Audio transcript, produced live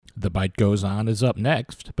The Bite Goes On is up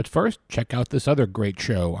next, but first, check out this other great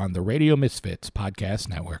show on the Radio Misfits Podcast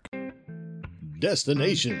Network.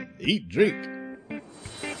 Destination Eat Drink.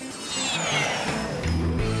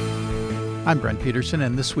 I'm Brent Peterson,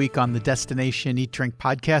 and this week on the Destination Eat Drink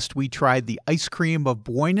podcast, we tried the ice cream of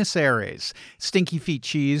Buenos Aires, Stinky Feet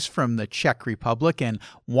cheese from the Czech Republic, and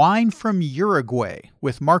wine from Uruguay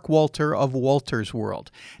with Mark Walter of Walter's World.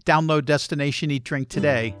 Download Destination Eat Drink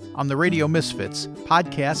today on the Radio Misfits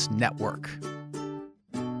Podcast Network.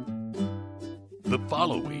 The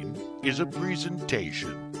following is a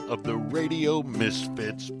presentation of the Radio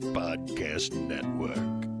Misfits Podcast Network.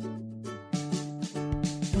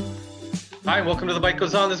 Hi, welcome to The Bite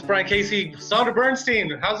Goes On. This is Brian Casey. Sandra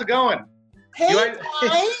Bernstein, how's it going? Hey, Brian.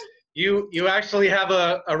 You actually have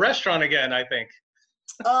a restaurant again, I think.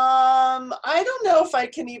 I don't know if I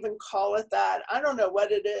can even call it that. I don't know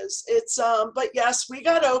what it is. It's but yes, we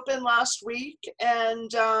got open last week,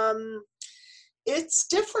 and it's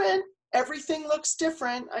different. Everything looks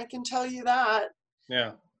different. I can tell you that.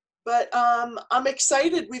 Yeah. But I'm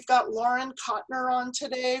excited. We've got Lauren Cotner on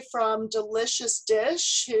today from Delicious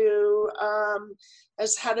Dish, who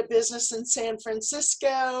has had a business in San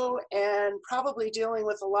Francisco and probably dealing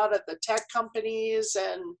with a lot of the tech companies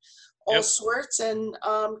and all sorts. And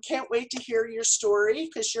can't wait to hear your story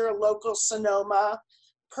because you're a local Sonoma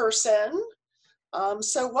person.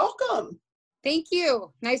 So welcome. Thank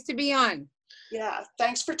you. Nice to be on. Yeah,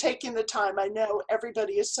 thanks for taking the time. I know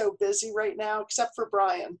everybody is so busy right now, except for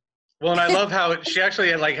Brian. Well, and I love how she actually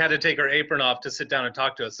had to take her apron off to sit down and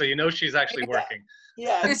talk to us. So you know she's actually working.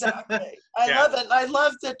 Yeah, exactly. I love it. I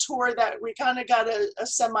love the tour that we kind of got a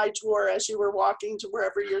semi-tour as you were walking to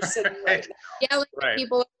wherever you're sitting right now. Yelling at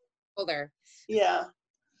people there. Yeah.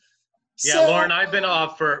 Yeah, so, Lauren, I've been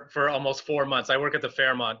off for almost 4 months. I work at the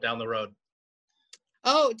Fairmont down the road.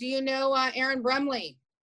 Oh, do you know Aaron Brumley?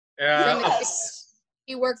 Yeah. Yes.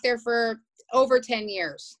 He worked there for over 10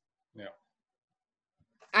 years. Yeah.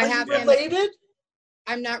 Are you related?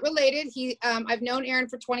 I'm not related. I've known Aaron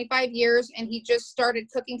for 25 years, and he just started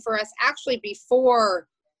cooking for us actually before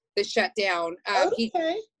the shutdown. He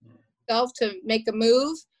himself to make a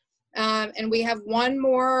move, and we have one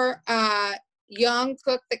more young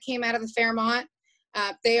cook that came out of the Fairmont.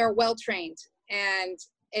 They are well trained, and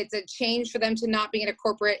it's a change for them to not be in a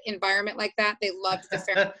corporate environment like that. They loved the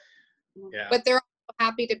Fairmont, but they're also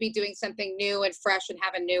happy to be doing something new and fresh and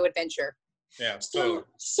have a new adventure. Yeah.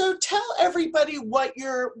 So tell everybody what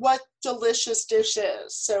Delicious Dish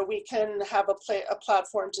is, so we can have a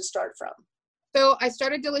platform to start from. So I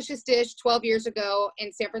started Delicious Dish 12 years ago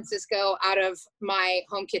in San Francisco out of my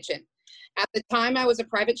home kitchen. At the time, I was a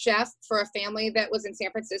private chef for a family that was in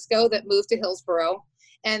San Francisco that moved to Hillsborough,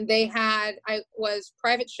 and I was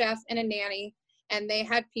private chef and a nanny, and they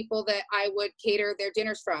had people that I would cater their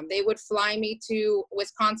dinners from. They would fly me to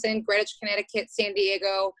Wisconsin, Greenwich, Connecticut, San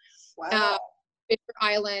Diego, Fisher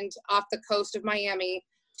Island, off the coast of Miami,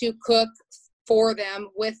 to cook for them,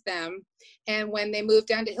 with them. And when they moved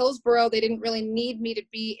down to Hillsborough, they didn't really need me to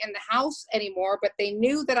be in the house anymore, but they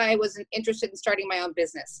knew that I was interested in starting my own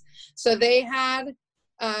business. So they had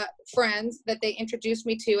friends that they introduced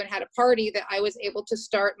me to and had a party that I was able to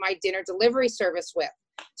start my dinner delivery service with.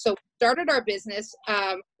 So we started our business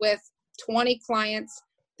with 20 clients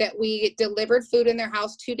that we delivered food in their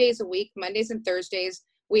house 2 days a week, Mondays and Thursdays.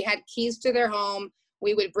 We had keys to their home.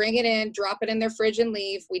 We would bring it in, drop it in their fridge and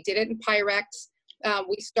leave. We did it in Pyrex.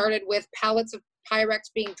 We started with pallets of Pyrex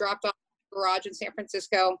being dropped off in the garage in San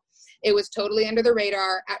Francisco. It was totally under the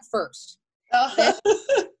radar at first. Then,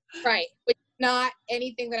 right. Which is not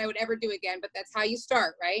anything that I would ever do again, but that's how you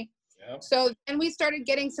start, right? Yep. So then we started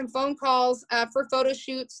getting some phone calls for photo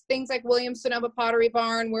shoots, things like Williams-Sonoma Pottery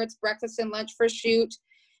Barn, where it's breakfast and lunch for a shoot.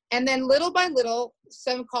 And then little by little,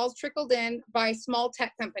 some calls trickled in by small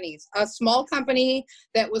tech companies. A small company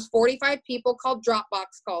that was 45 people called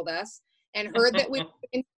Dropbox called us and heard that we were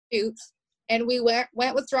in shoots. And we went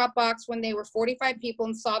with Dropbox when they were 45 people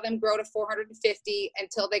and saw them grow to 450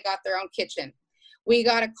 until they got their own kitchen. We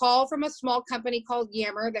got a call from a small company called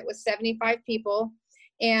Yammer that was 75 people.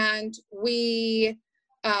 And we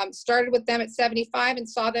started with them at 75 and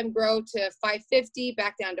saw them grow to 550,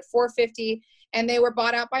 back down to 450. And they were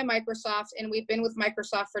bought out by Microsoft, and we've been with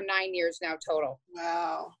Microsoft for 9 years now total.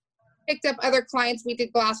 Wow. Picked up other clients. We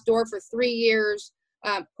did Glassdoor for 3 years,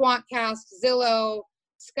 Quantcast, Zillow,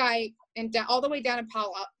 Skype, and all the way down in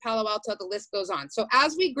Palo Alto, the list goes on. So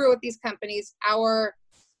as we grew with these companies, our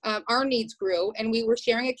needs grew, and we were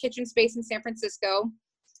sharing a kitchen space in San Francisco.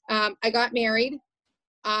 I got married.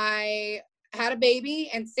 I had a baby,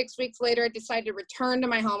 and 6 weeks later, I decided to return to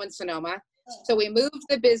my home in Sonoma. So we moved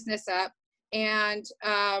the business up. and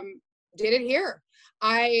did it here.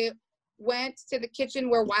 I went to the kitchen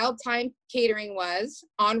where Wild Time Catering was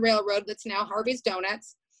on Railroad, that's now Harvey's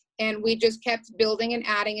Donuts, and we just kept building and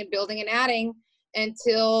adding and building and adding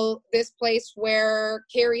until this place where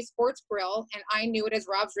Carrie Sports Grill, and I knew it as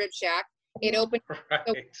Rob's Rib Shack, it opened.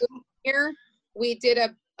 Right. So here we did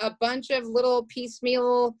a bunch of little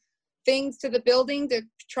piecemeal things to the building to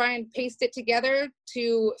try and paste it together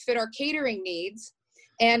to fit our catering needs.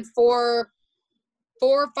 And for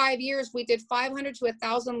 4 or 5 years, we did 500 to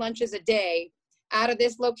 1,000 lunches a day out of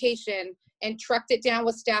this location and trucked it down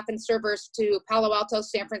with staff and servers to Palo Alto,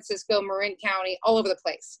 San Francisco, Marin County, all over the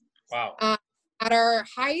place. Wow. At our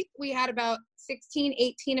height, we had about 16,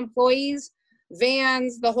 18 employees,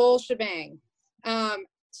 vans, the whole shebang.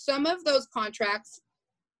 Some of those contracts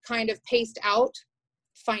kind of paced out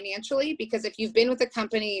financially, because if you've been with a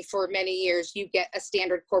company for many years, you get a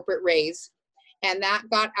standard corporate raise. And that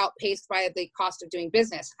got outpaced by the cost of doing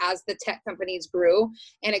business. As the tech companies grew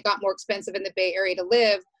and it got more expensive in the Bay Area to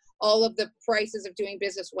live, all of the prices of doing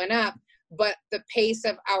business went up, but the pace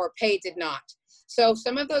of our pay did not. So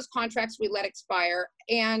some of those contracts we let expire.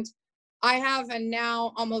 And I have, and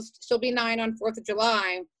now almost, she'll be 9 on 4th of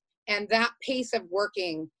July. And that pace of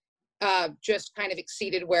working just kind of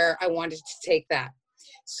exceeded where I wanted to take that.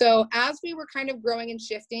 So as we were kind of growing and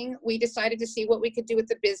shifting, we decided to see what we could do with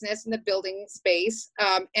the business and the building space.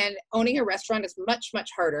 And owning a restaurant is much, much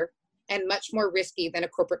harder and much more risky than a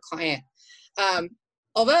corporate client.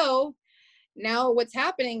 Although now what's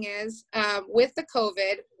happening is with the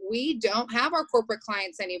COVID, we don't have our corporate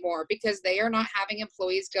clients anymore because they are not having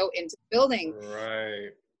employees go into the building. Right.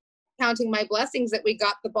 Counting my blessings that we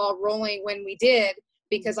got the ball rolling when we did,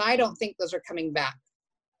 because I don't think those are coming back.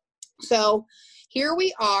 So here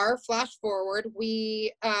we are, flash forward.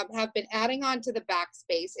 We have been adding on to the back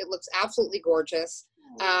space. It looks absolutely gorgeous.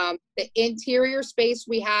 The interior space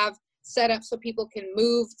we have set up so people can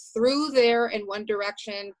move through there in one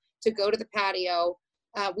direction to go to the patio.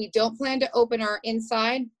 We don't plan to open our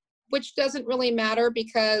inside, which doesn't really matter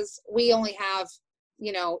because we only have,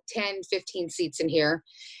 10, 15 seats in here,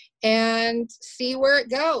 and see where it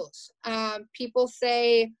goes. People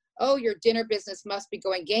say, oh, your dinner business must be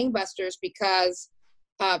going gangbusters because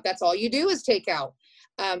that's all you do is takeout.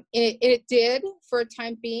 It did for a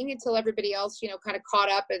time being until everybody else, kind of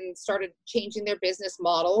caught up and started changing their business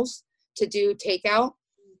models to do takeout.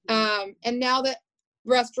 And now that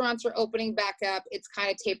restaurants are opening back up, it's kind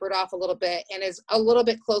of tapered off a little bit and is a little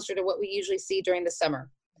bit closer to what we usually see during the summer.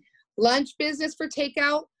 Lunch business for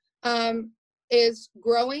takeout is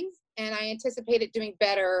growing, and I anticipate it doing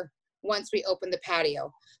better once we open the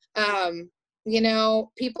patio.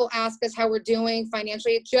 People ask us how we're doing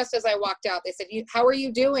financially. Just as I walked out, they said, how are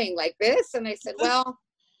you doing like this? And I said, well,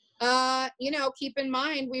 keep in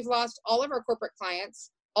mind, we've lost all of our corporate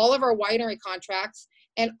clients, all of our winery contracts,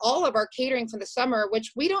 and all of our catering for the summer,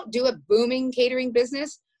 which we don't do a booming catering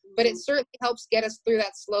business, but it certainly helps get us through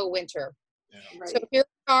that slow winter. Yeah. Right. So here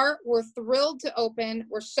we are. We're thrilled to open.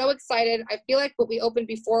 We're so excited. I feel like what we opened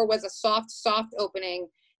before was a soft opening.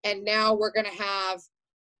 And now we're going to have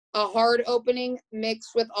a hard opening mixed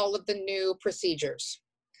with all of the new procedures,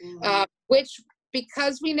 which,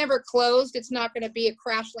 because we never closed, it's not going to be a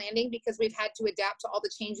crash landing because we've had to adapt to all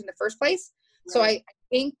the change in the first place. Right. So I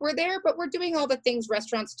think we're there, but we're doing all the things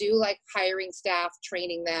restaurants do, like hiring staff,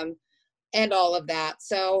 training them, and all of that.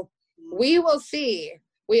 So we will see.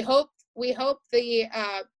 We hope the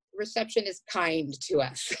reception is kind to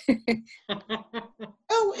us.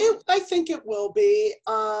 I think it will be.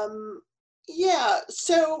 Yeah.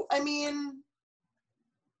 So,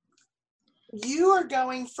 you are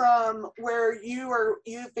going from where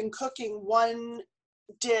you've been cooking one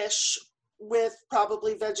dish with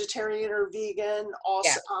probably vegetarian or vegan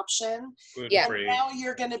option. Yeah. And now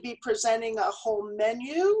you're going to be presenting a whole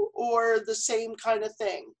menu or the same kind of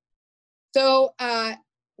thing? So,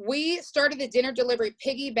 we started the dinner delivery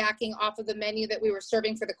piggybacking off of the menu that we were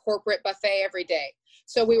serving for the corporate buffet every day.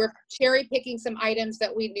 So we were cherry picking some items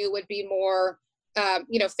that we knew would be more,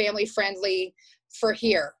 family friendly for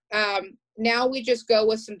here. Now we just go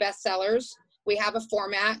with some best sellers. We have a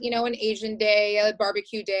format, an Asian day, a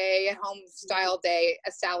barbecue day, a home style day,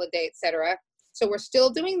 a salad day, etc. So we're still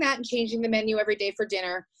doing that and changing the menu every day for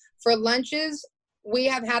dinner. For lunches, we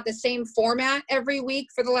have had the same format every week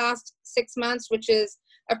for the last 6 months, which is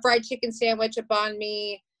a fried chicken sandwich, a banh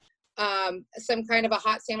mi, some kind of a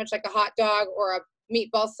hot sandwich like a hot dog or a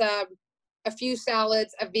meatball sub, a few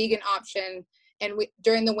salads, a vegan option, and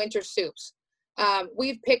during the winter soups.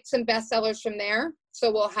 We've picked some best sellers from there.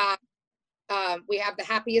 So we'll have, we have the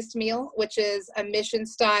happiest meal, which is a mission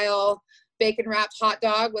style bacon wrapped hot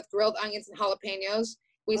dog with grilled onions and jalapenos.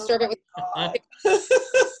 We Oh serve it my with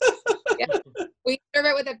yeah, we serve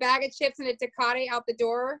it with a bag of chips and a tecate out the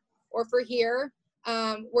door or for here.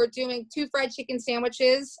 We're doing 2 fried chicken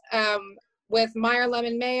sandwiches with Meyer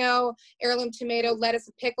lemon mayo, heirloom tomato, lettuce,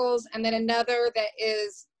 and pickles, and then another that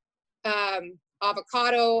is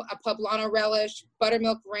avocado, a poblano relish,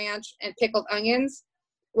 buttermilk ranch, and pickled onions.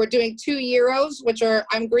 We're doing 2 gyros, which are,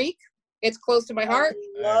 I'm Greek. It's close to my heart.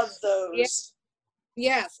 I love those. Yeah.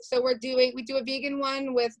 Yes. So we do a vegan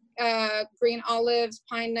one with green olives,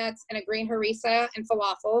 pine nuts, and a green harissa and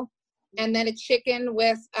falafel. And then a chicken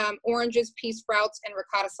with oranges, pea sprouts, and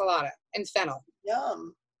ricotta salata and fennel.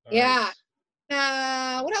 Yum. Yeah.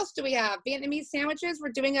 What else do we have? Vietnamese sandwiches.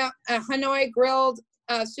 We're doing a Hanoi grilled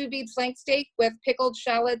sous vide flank steak with pickled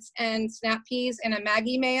shallots and snap peas and a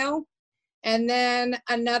Maggi mayo. And then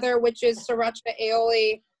another, which is sriracha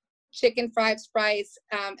aioli, chicken fried spice,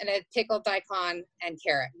 and a pickled daikon and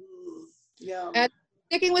carrot. Yum. And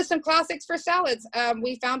sticking with some classics for salads,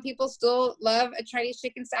 we found people still love a Chinese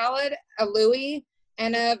chicken salad, a Louis,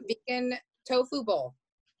 and a vegan tofu bowl.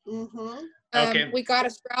 Mm-hmm. Okay. We got a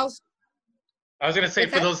Strauss. I was going to say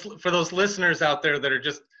for those listeners out there that are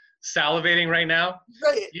just salivating right now,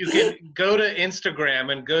 Right. you can go to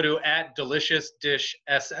Instagram and go to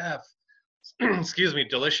 @DeliciousDishSF. Excuse me,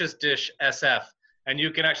 DeliciousDishSF, and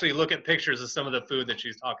you can actually look at pictures of some of the food that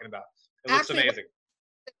she's talking about. It looks amazing.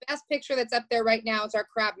 The best picture that's up there right now is our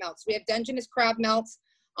crab melts. We have Dungeness crab melts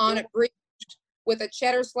on a brie with a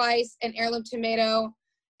cheddar slice and heirloom tomato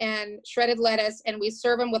and shredded lettuce, and we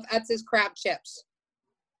serve them with Utz's crab chips.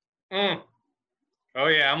 Oh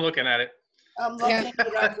yeah, I'm looking at it. I'm looking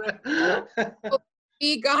it up right now.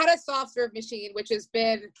 We got a soft serve machine, which has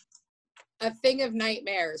been a thing of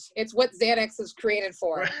nightmares. It's what Xanax was created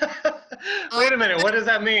for. Wait a minute, what does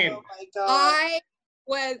that mean? Oh my God.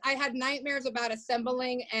 I had nightmares about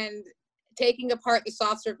assembling and taking apart the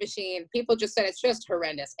soft serve machine. People just said it's just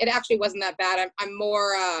horrendous. It actually wasn't that bad. I'm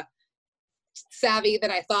more savvy than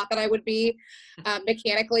I thought that I would be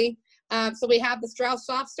mechanically. So we have the Strauss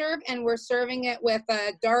soft serve, and we're serving it with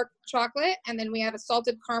dark chocolate, and then we have a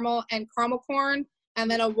salted caramel and caramel corn, and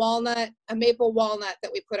then a maple walnut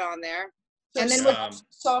that we put on there. So And then with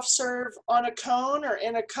soft serve on a cone or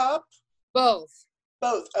in a cup? both.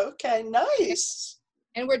 Both. Okay, nice.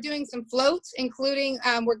 And we're doing some floats, including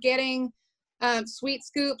we're getting sweet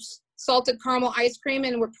scoops, salted caramel ice cream,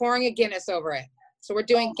 and we're pouring a Guinness over it. So we're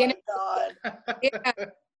doing Guinness. Oh my God. Yeah.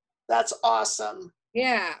 That's awesome.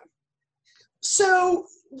 Yeah. So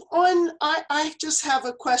I just have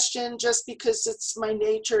a question just because it's my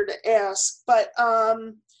nature to ask, but how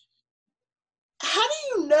do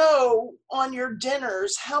you know on your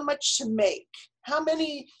dinners how much to make? How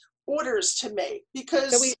many orders to make?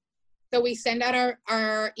 Because So we send out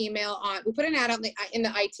our email we put an ad out in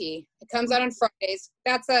the IT. It comes out on Fridays.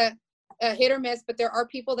 That's a hit or miss, but there are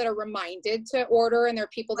people that are reminded to order, and there are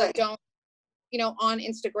people that don't, on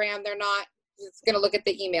Instagram, they're not going to look at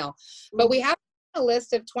the email. But we have a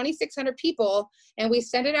list of 2,600 people, and we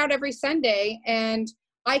send it out every Sunday, and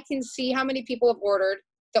I can see how many people have ordered.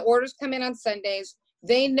 The orders come in on Sundays.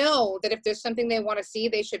 They know that if there's something they want to see,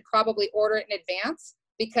 they should probably order it in advance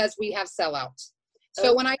because we have sellouts.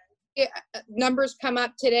 So when numbers come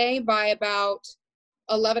up today by about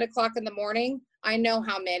 11 o'clock in the morning, I know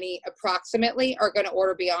how many approximately are going to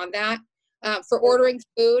order beyond that. For ordering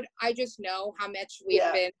food, I just know how much we've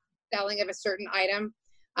been selling of a certain item.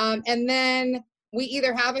 And then we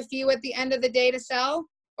either have a few at the end of the day to sell,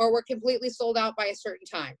 or we're completely sold out by a certain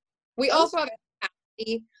time. We also have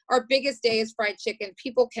our biggest day is fried chicken.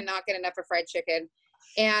 People cannot get enough of fried chicken.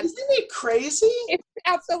 And isn't it crazy? It's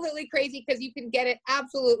absolutely crazy because you can get it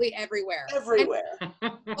absolutely everywhere. Everywhere.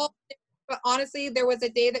 But honestly, there was a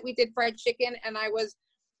day that we did fried chicken, and I was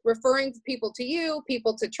referring people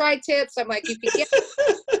to Tri-Tips. I'm like, you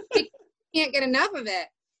can't get enough of it.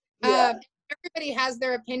 Yeah. Everybody has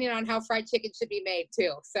their opinion on how fried chicken should be made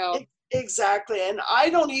too. So exactly. And I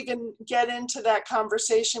don't even get into that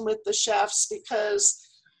conversation with the chefs because,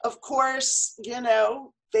 of course,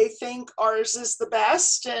 they think ours is the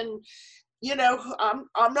best. And,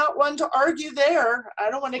 I'm not one to argue there. I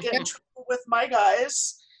don't want to get in trouble with my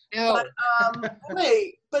guys. No.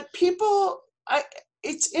 But people,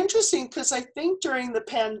 it's interesting because I think during the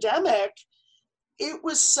pandemic, it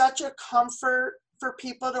was such a comfort for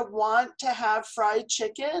people to want to have fried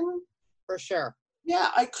chicken. For sure.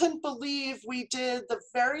 Yeah, I couldn't believe we did the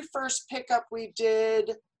very first pickup we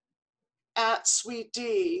did at Sweet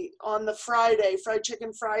D on the Friday, Fried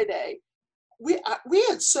Chicken Friday. We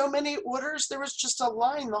had so many orders. There was just a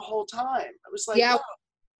line the whole time. I was like, wow.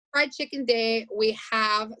 Fried chicken day, we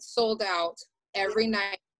have sold out every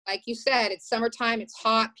night. Like you said, it's summertime, it's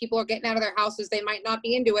hot, people are getting out of their houses, they might not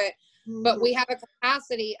be into it, but we have a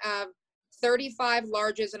capacity of 35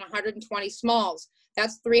 larges and 120 smalls.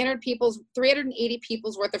 That's 380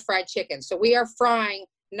 people's worth of fried chicken. So we are frying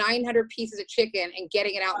 900 pieces of chicken and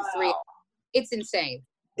getting it out in 3 hours. It's insane.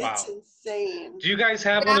 It's insane. Do you guys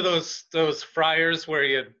have one of those fryers where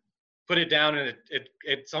you put it down and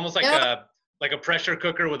it's almost like a pressure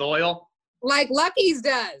cooker with oil? Like Lucky's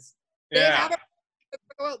does. They Yeah. have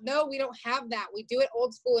no, we don't have that. We do it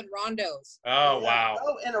old school in rondos. Oh, wow.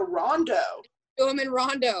 Oh, in a rondo. Do them in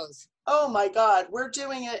rondos. Oh my God, we're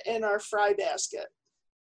doing it in our fry basket.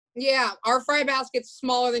 Yeah, our fry basket's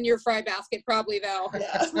smaller than your fry basket, probably though.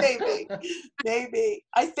 Yeah, maybe.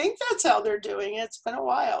 I think that's how they're doing it. It's been a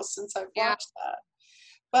while since I've watched that.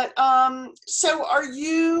 But so are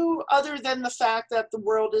you, other than the fact that the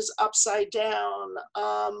world is upside down,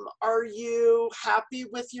 are you happy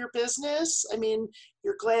with your business? I mean,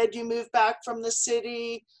 you're glad you moved back from the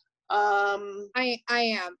city. I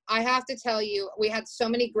am. I have to tell you, we had so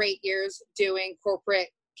many great years doing corporate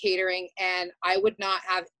catering, and I would not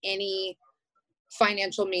have any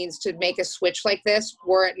financial means to make a switch like this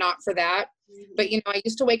were it not for that. But I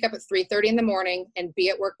used to wake up at 3:30 in the morning and be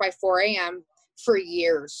at work by 4 a.m. for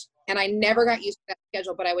years, and I never got used to that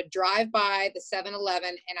schedule. But I would drive by the 7-Eleven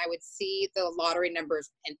and I would see the lottery numbers,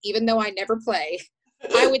 and even though I never play,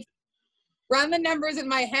 I would run the numbers in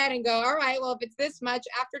my head and go, all right, well, if it's this much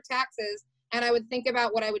after taxes, and I would think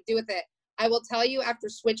about what I would do with it. I will tell you, after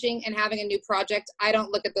switching and having a new project, I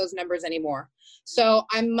don't look at those numbers anymore. So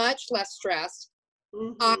I'm much less stressed.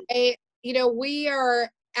 We are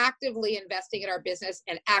actively investing in our business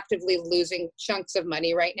and actively losing chunks of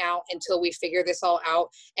money right now until we figure this all out.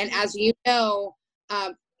 And as you know,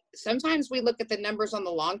 sometimes we look at the numbers on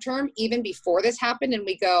the long term, even before this happened, and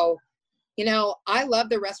we go, I love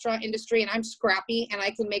the restaurant industry and I'm scrappy and I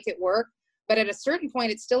can make it work. But at a certain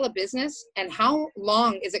point, it's still a business. And how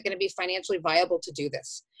long is it going to be financially viable to do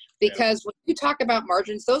this? Because when you talk about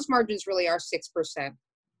margins, those margins really are 6%.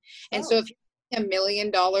 And so if you're $1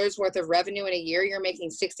 million worth of revenue in a year, you're making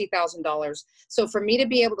 $60,000. So for me to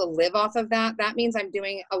be able to live off of that, that means I'm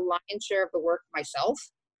doing a lion's share of the work myself.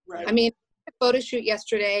 Right. I mean, a photo shoot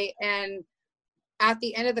yesterday, and at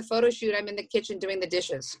the end of the photo shoot, I'm in the kitchen doing the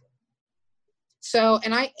dishes. So,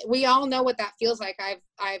 and we all know what that feels like.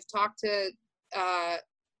 I've talked to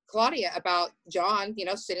Claudia about John,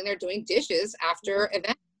 sitting there doing dishes after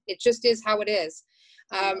event. It just is how it is.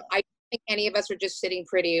 I don't think any of us are just sitting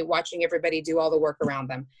pretty watching everybody do all the work around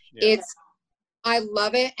them. I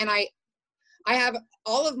love it. And I have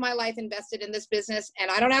all of my life invested in this business, and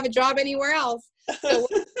I don't have a job anywhere else. So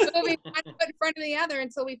we're moving one foot in front of the other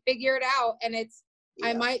until we figure it out. And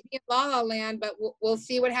I might be in La La Land, but we'll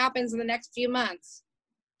see what happens in the next few months.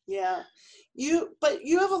 Yeah. But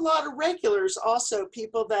you have a lot of regulars also,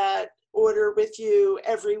 people that order with you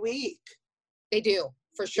every week. They do,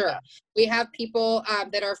 for sure. Yeah. We have people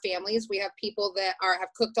that are families. We have people that have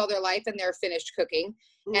cooked all their life and they're finished cooking.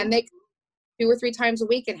 And they 2 or 3 times a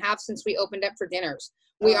week and have since we opened up for dinners.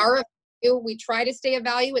 We try to stay a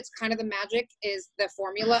value. It's kind of the magic is the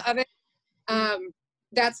formula of it.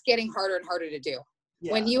 That's getting harder and harder to do.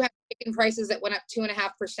 Yeah. When you have chicken prices that went up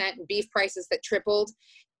 2.5% and beef prices that tripled,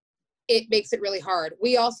 it makes it really hard.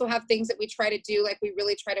 We also have things that we try to do, like we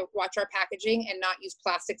really try to watch our packaging and not use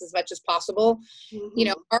plastics as much as possible.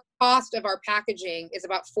 Our cost of our packaging is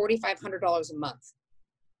about $4,500 a month.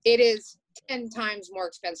 It is 10 times more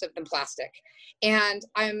expensive than plastic. And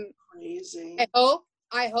crazy.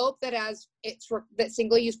 I hope that that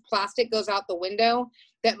single-use plastic goes out the window,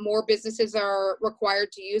 that more businesses are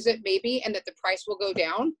required to use it, maybe, and that the price will go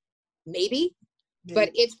down, maybe.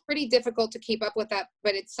 But it's pretty difficult to keep up with that,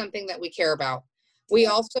 but it's something that we care about. We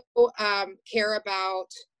also care about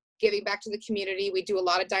giving back to the community. We do a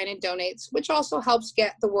lot of dine and donates, which also helps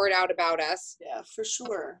get the word out about us. Yeah, for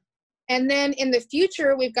sure. And then in the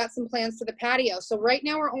future, we've got some plans for the patio. So right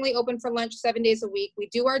now we're only open for lunch 7 days a week. We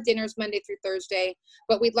do our dinners Monday through Thursday,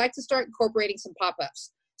 but we'd like to start incorporating some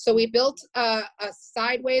pop-ups. So we built a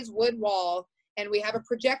sideways wood wall, and we have a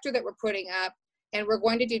projector that we're putting up, and we're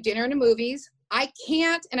going to do dinner and movies. I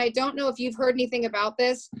can't, and I don't know if you've heard anything about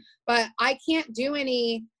this, but I can't do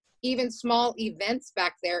any even small events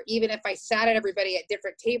back there, even if I sat at everybody at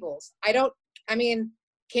different tables.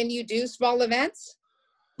 Can you do small events?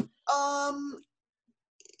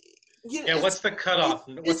 What's the cutoff?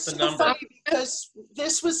 What's the number? Funny because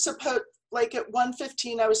this was supposed, like at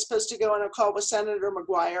 1:15, I was supposed to go on a call with Senator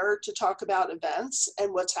McGuire to talk about events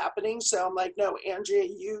and what's happening. So I'm like, no, Andrea,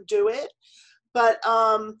 you do it. But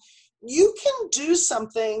you can do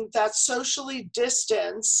something that's socially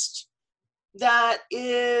distanced that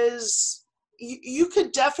is, you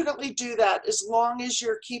could definitely do that as long as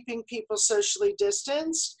you're keeping people socially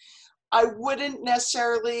distanced. I wouldn't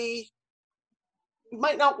necessarily, you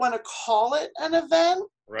might not want to call it an event.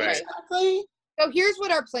 Right. Exactly. So here's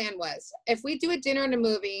what our plan was. If we do a dinner and a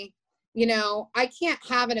movie, you know, I can't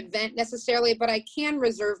have an event necessarily, but I can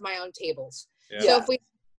reserve my own tables. Yeah. So if we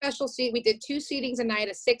special seat, we did 2 seatings a night,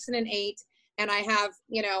 a 6 and an 8, and I have,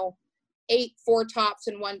 you know, 8 4 tops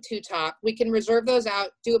and 1 2 top. We can reserve those out,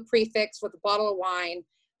 do a prefix with a bottle of wine,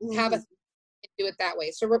 have a do it that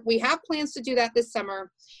way. So we have plans to do that this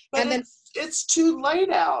summer. But and then it's too late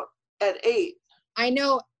out at 8. I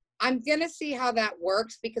know I'm gonna see how that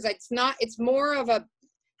works because it's more of a,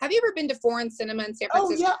 have you ever been to foreign cinema in San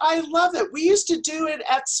Francisco? Oh yeah, I love it. We used to do it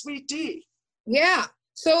at Sweet D. Yeah.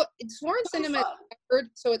 So it's foreign So cinema, fun.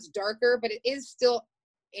 so it's darker, but it is still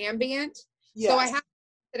ambient. Yes. So I have to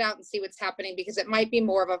sit out and see what's happening because it might be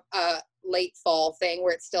more of a late fall thing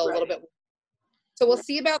where it's still a little bit. So we'll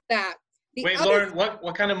see about that. Wait, Lauren,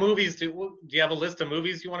 what kind of movies do you have a list of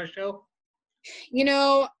movies you want to show? You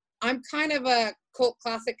know, I'm kind of a cult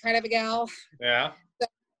classic kind of a gal. Yeah. So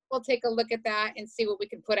we'll take a look at that and see what we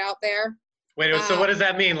can put out there. Wait, so what does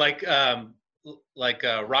that mean? Like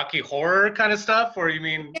Rocky Horror kind of stuff, or you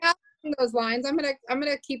mean? Yeah, along those lines. I'm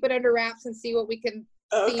gonna keep it under wraps and see what we can.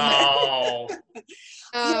 Okay. Oh.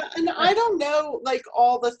 Yeah, and I don't know, like,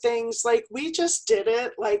 all the things, like, we just did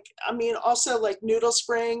it, like, I mean, also, like, Noodle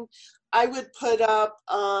Spring, I would put up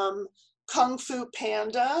Kung Fu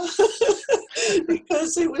Panda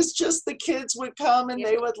because it was just the kids would come and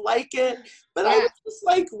they would like it, but I would just,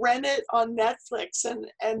 like, rent it on Netflix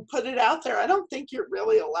and put it out there. I don't think you're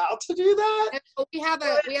really allowed to do that. We have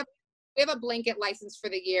a blanket license for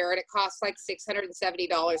the year, and it costs like $670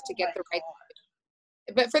 to get the right.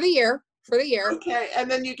 But for the year. Okay,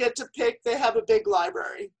 and then you get to pick. They have a big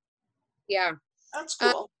library. Yeah, that's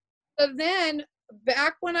cool. So then,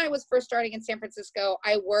 back when I was first starting in San Francisco,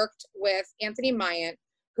 I worked with Anthony Mayant,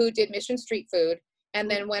 who did Mission Street Food, and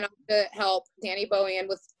then went on to help Danny Bowen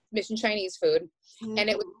with Mission Chinese Food. And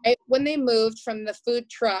it was right when they moved from the food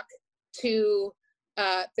truck to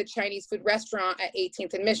the Chinese food restaurant at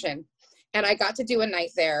 18th and Mission. And I got to do a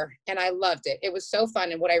night there, and I loved it. It was so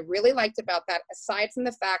fun. And what I really liked about that, aside from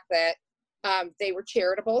the fact that they were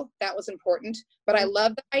charitable, that was important, but I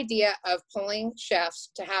love the idea of pulling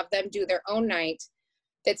chefs to have them do their own night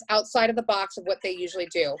that's outside of the box of what they usually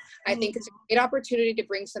do. I think it's a great opportunity to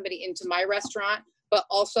bring somebody into my restaurant, but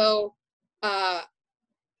also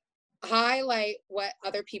highlight what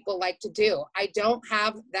other people like to do. I don't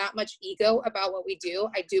have that much ego about what we do.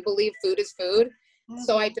 I do believe food is food.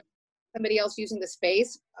 So I don't somebody else using the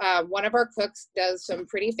space. One of our cooks does some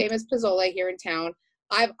pretty famous pozole here in town.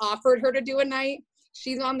 I've offered her to do a night.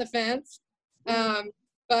 She's on the fence.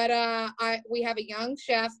 But we have a young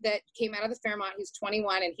chef that came out of the Fairmont. He's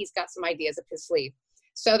 21 and he's got some ideas up his sleeve.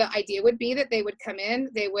 So the idea would be that they would come in,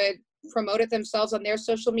 they would promote it themselves on their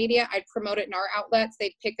social media. I'd promote it in our outlets.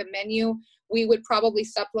 They'd pick a menu. We would probably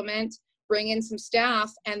supplement, bring in some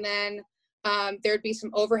staff, and then there'd be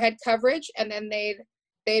some overhead coverage, and then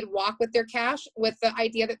they'd walk with their cash with the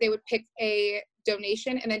idea that they would pick a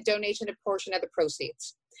donation and then donation a portion of the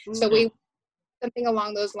proceeds. So we something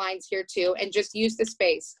along those lines here too, and just use the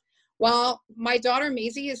space. While my daughter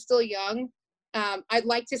Maisie is still young, I'd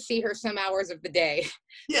like to see her some hours of the day.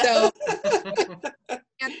 So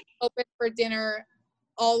can't open for dinner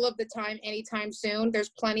all of the time, anytime soon. There's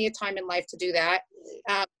plenty of time in life to do that.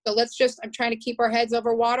 So I'm trying to keep our heads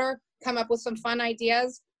over water, come up with some fun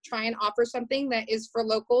ideas, try and offer something that is for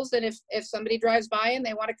locals. And if somebody drives by and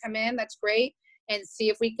they want to come in, that's great. And see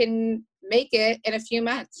if we can make it in a few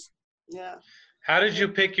months. Yeah. How did you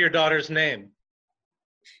pick your daughter's name?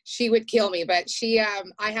 She would kill me, but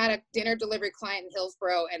I had a dinner delivery client in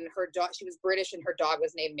Hillsborough, and her dog, she was British, and her dog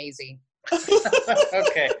was named Maisie.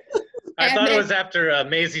 Okay. I thought it was after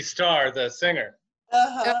Maisie Starr, the singer.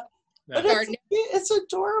 But it's an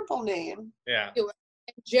adorable name. Yeah. And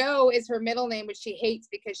Joe is her middle name, which she hates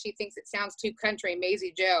because she thinks it sounds too country,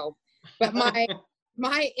 Maisie Joe. But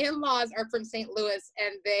my in-laws are from St. Louis,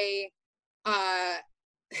 and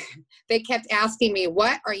they kept asking me,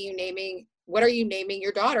 what are you naming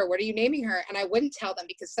your daughter? What are you naming her? And I wouldn't tell them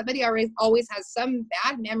because somebody always has some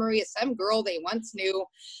bad memory of some girl they once knew.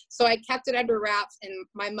 So I kept it under wraps, and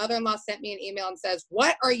my mother-in-law sent me an email and says,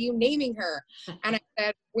 what are you naming her? And I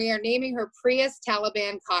said, we are naming her Prius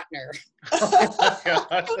Taliban Cotner. Oh my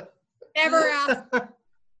God. Never asked.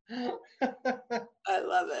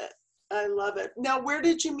 I love it. Now, where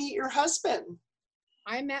did you meet your husband?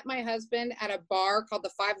 I met my husband at a bar called the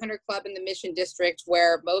 500 Club in the Mission District,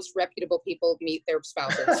 where most reputable people meet their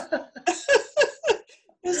spouses.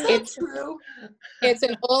 Is that true? It's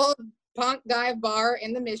an old punk guy bar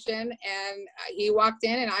in the Mission, and he walked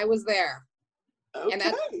in, and I was there. Okay. And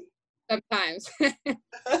that's sometimes. And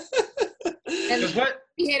Because what?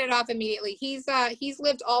 he hit it off immediately. He's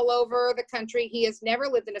lived all over the country. He has never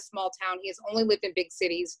lived in a small town. He has only lived in big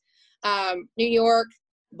cities, New York,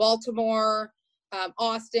 Baltimore,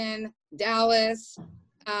 Austin, Dallas,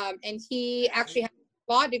 and he actually has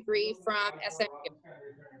a law degree from SMU.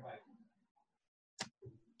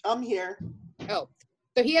 I'm here. Oh,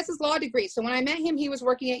 so he has his law degree. So when I met him, he was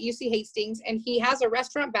working at UC Hastings, and he has a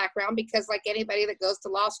restaurant background because, like anybody that goes to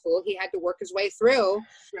law school, he had to work his way through.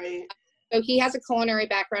 Right. So he has a culinary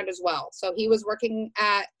background as well. So he was working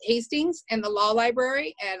at Hastings and the law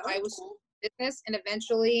library, and I was in business, and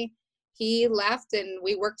eventually he left and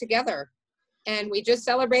we worked together. And we just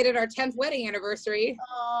celebrated our 10th wedding anniversary.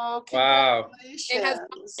 Oh, Wow. congratulations. It has not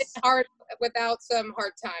been hard without some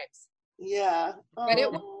hard times. Yeah. But it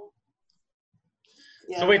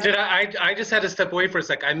Yeah, So wait, I just had to step away for a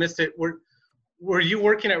sec. I missed it. Were you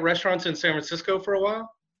working at restaurants in San Francisco for a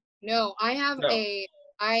while? No, I have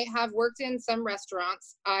worked in some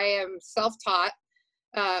restaurants. I am self-taught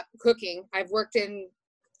cooking. I've worked in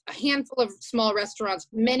a handful of small restaurants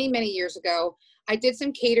many, many years ago. I did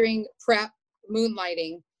some catering prep,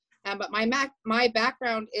 moonlighting, but my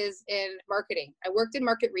background is in marketing. I worked in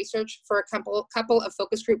market research for a couple of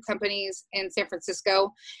focus group companies in San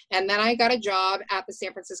Francisco, and then I got a job at the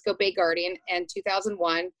San Francisco Bay Guardian in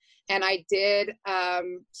 2001, and I did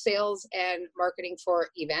sales and marketing for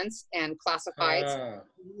events and classifieds.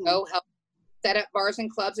 So help set up bars and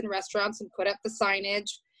clubs and restaurants and put up the signage,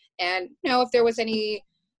 and if there was any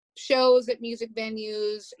shows at music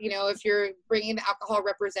venues, if you're bringing the alcohol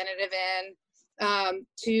representative in,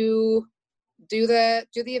 to do the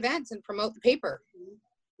events and promote the paper.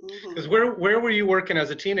 Because where were you working as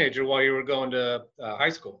a teenager while you were going to high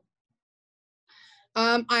school?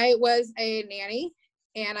 I was a nanny,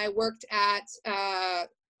 and I worked at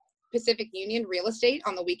Pacific Union Real Estate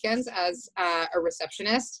on the weekends as a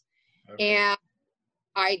receptionist. Okay. And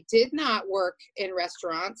I did not work in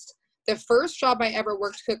restaurants. The first job I ever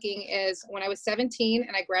worked cooking is when I was 17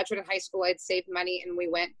 and I graduated high school. I'd saved money and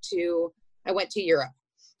I went to Europe,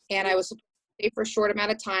 and I was supposed to stay for a short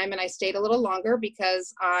amount of time, and I stayed a little longer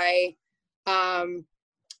because I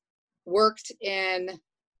worked in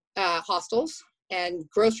hostels and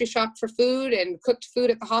grocery shopped for food and cooked food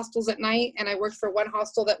at the hostels at night. And I worked for one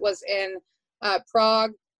hostel that was in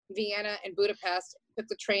Prague, Vienna, and Budapest. Took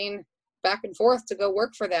the train back and forth to go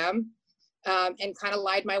work for them. And kind of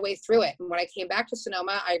lied my way through it. And when I came back to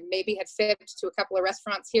Sonoma, I maybe had fibbed to a couple of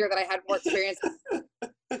restaurants here that I had more experience.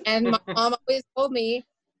 And my mom always told me,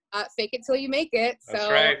 fake it till you make it. So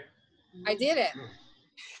that's right. I did it.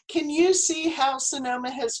 Can you see how Sonoma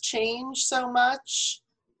has changed so much?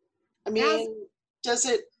 I mean, has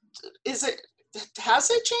it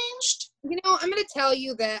changed? I'm going to tell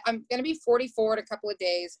you that I'm going to be 44 in a couple of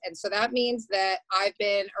days. And so that means that I've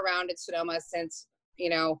been around in Sonoma since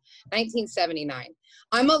 1979.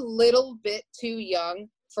 I'm a little bit too young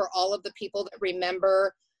for all of the people that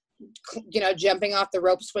remember, jumping off the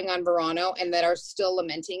rope swing on Verano and that are still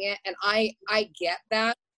lamenting it. And I get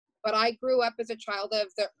that, but I grew up as a child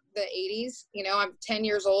of the 80s. I'm 10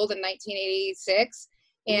 years old in 1986.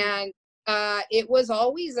 And it was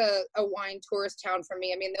always a wine tourist town for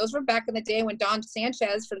me. I mean, those were back in the day when Don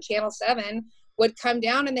Sanchez from Channel 7 would come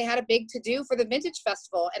down and they had a big to-do for the Vintage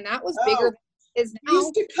Festival. And that was bigger is now. He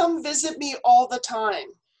used to come visit me all the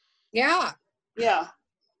time. Yeah. Yeah.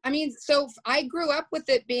 I mean, so I grew up with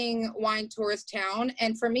it being wine tourist town,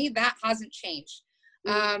 and for me, that hasn't changed.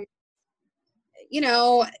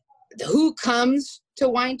 Who comes to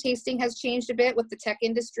wine tasting has changed a bit with the tech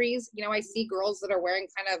industries. I see girls that are wearing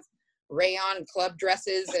kind of rayon club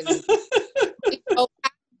dresses and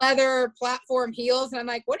leather platform heels, and I'm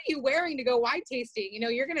like, what are you wearing to go wine tasting?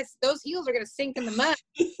 Those heels are gonna sink in the mud.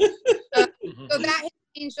 So that has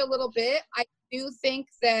changed a little bit. I do think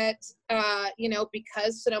that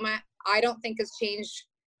because Sonoma, I don't think has changed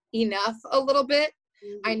enough a little bit.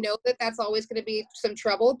 I know that that's always going to be some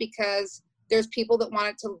trouble because there's people that want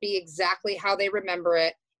it to be exactly how they remember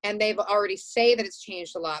it, and they've already say that it's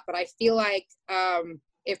changed a lot. But I feel like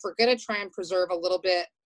if we're going to try and preserve a little bit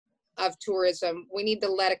of tourism, we need to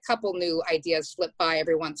let a couple new ideas slip by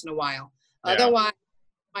every once in a while. Yeah. Otherwise,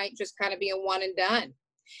 it might just kind of be a one and done.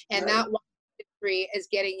 And that wine industry is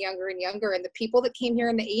getting younger and younger. And the people that came here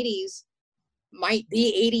in the 80s might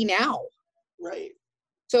be 80 now. Right.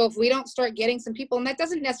 So if we don't start getting some people, and that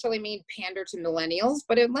doesn't necessarily mean pander to millennials,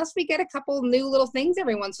 but unless we get a couple new little things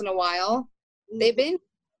every once in a while, they've been.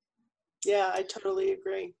 Yeah, I totally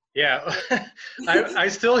agree. Yeah. I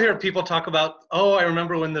still hear people talk about, oh, I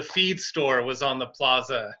remember when the feed store was on the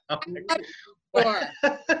plaza. Sure.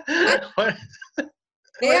 What?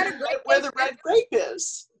 They had a great where the red grape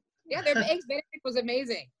is. Yeah, their eggs Benedict was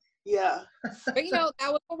amazing. Yeah. But you know, that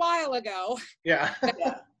was a while ago. Yeah.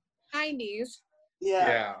 Yeah. 90s.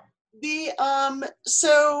 Yeah.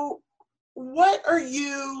 So what are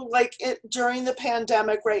you like during the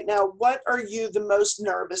pandemic right now? What are you the most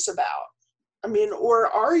nervous about? I mean, or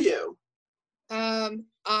are you? I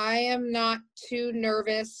am not too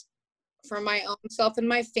nervous for my own self and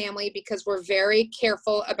my family because we're very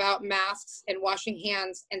careful about masks and washing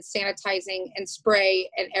hands and sanitizing and spray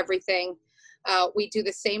and everything. We do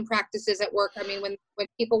the same practices at work. I mean, when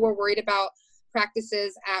people were worried about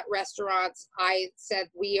practices at restaurants, I said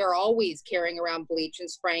we are always carrying around bleach and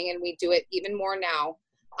spraying, and we do it even more now.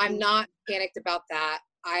 I'm not panicked about that.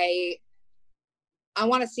 I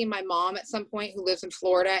want to see my mom at some point who lives in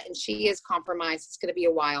Florida, and she is compromised. It's going to be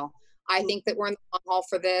a while. I think that we're in the long haul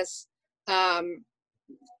for this.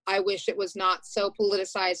 I wish it was not so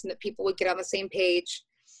politicized and that people would get on the same page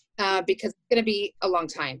because it's going to be a long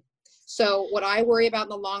time. So what I worry about in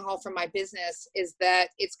the long haul for my business is that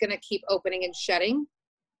it's going to keep opening and shutting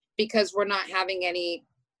because we're not having any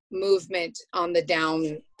movement on the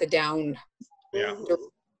down. Yeah.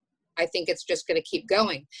 I think it's just going to keep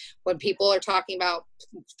going. When people are talking about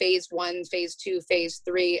phase 1, phase 2, phase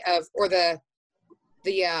 3 of, or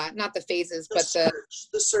not the phases, but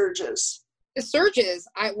the surges. The surges.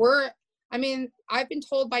 I've been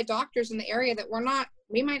told by doctors in the area that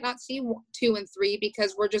we might not see 2 and 3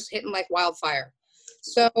 because we're just hitting like wildfire.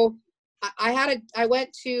 So I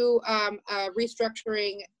went to a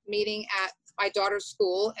restructuring meeting at my daughter's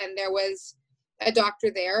school, and there was a doctor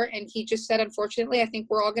there, and he just said, unfortunately, I think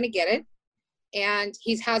we're all going to get it. And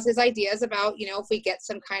he has his ideas about, if we get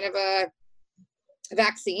some kind of a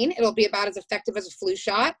vaccine, it'll be about as effective as a flu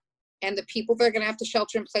shot. And the people that are going to have to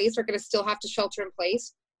shelter in place are going to still have to shelter in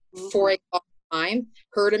place for a long time.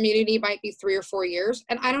 Herd immunity might be 3 or 4 years.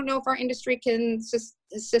 And I don't know if our industry can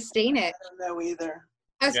sustain it. I don't know either.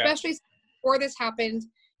 Especially before this happened,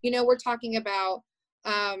 we're talking about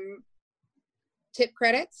tip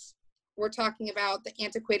credits. We're talking about the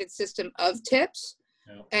antiquated system of tips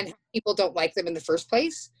and people don't like them in the first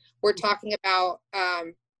place. We're talking about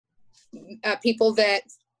people that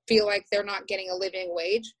feel like they're not getting a living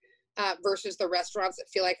wage versus the restaurants that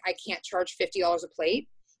feel like I can't charge $50 a plate.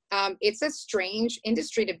 It's a strange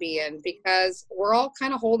industry to be in because we're all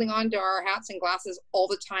kind of holding on to our hats and glasses all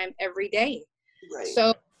the time, every day. Right.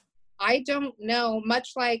 So I don't know,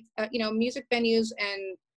 much like, music venues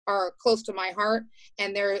and are close to my heart,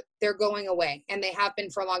 and they're going away, and they have been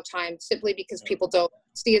for a long time simply because people don't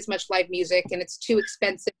see as much live music and it's too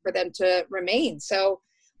expensive for them to remain. So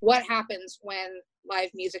what happens when live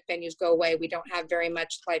music venues go away? We don't have very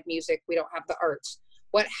much live music. We don't have the arts.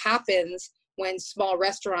 What happens when small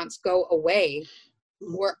restaurants go away?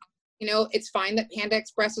 Where, it's fine that Panda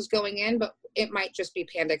Express is going in, but it might just be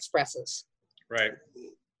Panda Expresses. Right.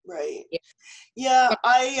 Right. Yeah.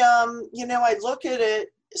 I look at it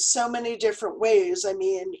so many different ways. I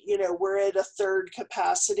mean, we're at a third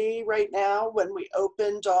capacity right now. When we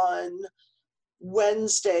opened on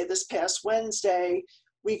this past Wednesday,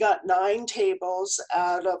 we got 9 tables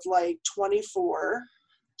out of like 24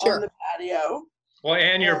 on the patio. Well,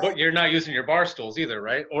 and you're not using your bar stools either,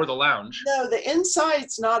 right? Or the lounge. No, the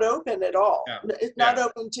inside's not open at all. Yeah. It's not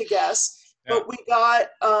open to guests. Yeah. But we got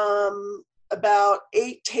about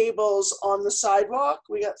 8 tables on the sidewalk.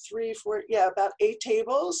 We got 3, 4, about 8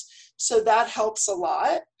 tables. So that helps a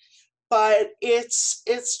lot. But it's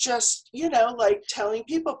just, like telling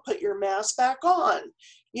people, put your mask back on.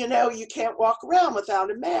 You can't walk around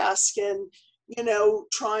without a mask, and,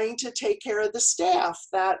 trying to take care of the staff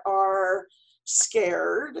that are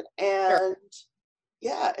scared. And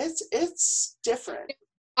it's different.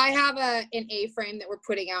 I have an A-frame that we're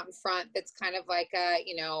putting out in front that's kind of like a,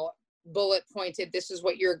 bullet pointed, this is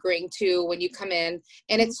what you're agreeing to when you come in.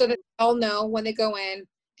 And it's so that they all know when they go in,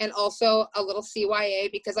 and also a little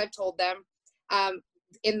CYA, because I've told them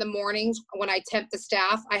in the mornings when I temp the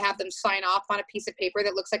staff, I have them sign off on a piece of paper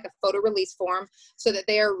that looks like a photo release form so that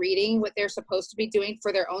they are reading what they're supposed to be doing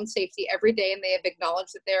for their own safety every day, and they have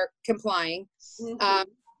acknowledged that they're complying.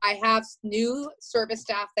 I have new service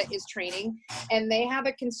staff that is training, and they have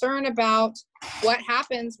a concern about what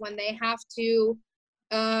happens when they have to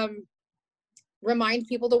remind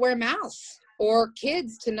people to wear masks, or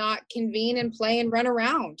kids to not convene and play and run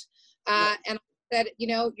around. And that,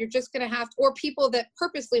 you're just going to have to, or people that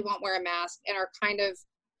purposely won't wear a mask and are kind of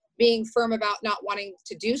being firm about not wanting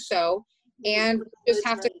to do so, and just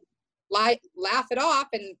have to laugh it off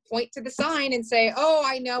and point to the sign and say, oh,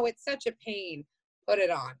 I know it's such a pain. Put it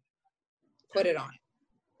on.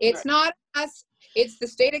 It's not us. It's the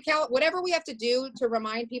state of California. Whatever we have to do to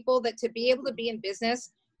remind people that to be able to be in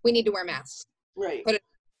business, we need to wear masks. Right. Well,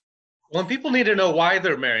 and people need to know why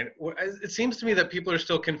they're marrying. It seems to me that people are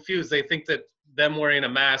still confused. They think that them wearing a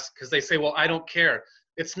mask, because they say, well, I don't care.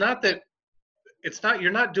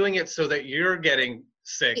 You're not doing it so that you're getting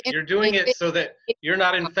sick. You're doing it so that you're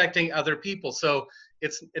not infecting other people. So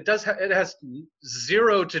it has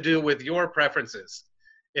zero to do with your preferences.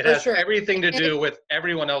 It has everything to do with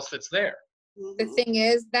everyone else that's there. The thing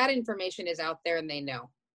is, that information is out there and they know.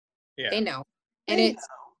 Yeah. They know. And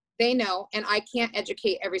they know. And I can't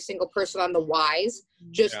educate every single person on the whys,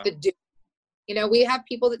 just the do. We have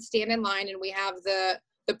people that stand in line, and we have the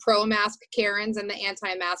pro-mask Karens and the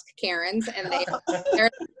anti-mask Karens. And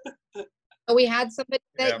we had somebody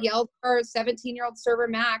that yelled at our 17-year-old server,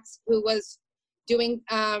 Max, who was doing,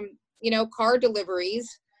 car deliveries,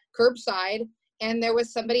 curbside. And there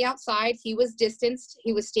was somebody outside. He was distanced.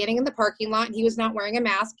 He was standing in the parking lot, and he was not wearing a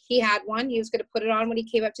mask. He had one. He was going to put it on when he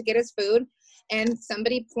came up to get his food. And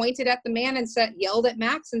somebody pointed at the man and yelled at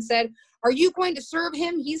Max and said, "Are you going to serve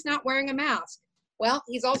him? He's not wearing a mask." Well,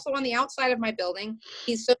 he's also on the outside of my building.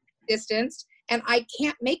 He's so distanced, and I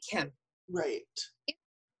can't make him. Right. In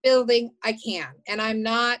the building, I can, and I'm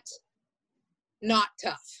not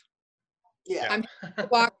tough. Yeah. I'm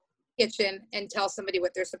walk kitchen and tell somebody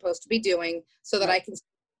what they're supposed to be doing so that I can see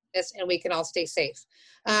this and we can all stay safe.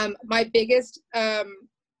 My biggest,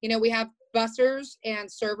 we have bussers and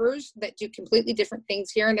servers that do completely different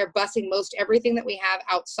things here, and they're bussing most everything that we have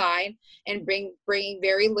outside and bringing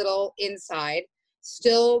very little inside.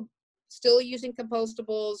 Still using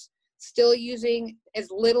compostables, still using as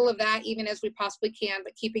little of that even as we possibly can,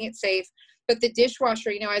 but keeping it safe. But the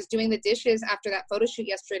dishwasher, I was doing the dishes after that photo shoot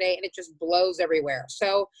yesterday, and it just blows everywhere.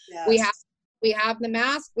 So we have the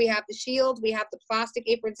mask, we have the shield, we have the plastic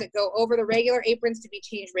aprons that go over the regular aprons to be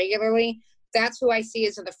changed regularly. That's who I see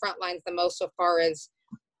is in the front lines the most, so far as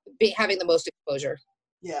having the most exposure.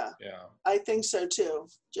 Yeah. I think so too.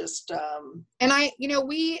 Just and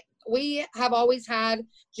we have always had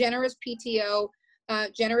generous PTO,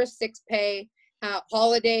 generous sick pay,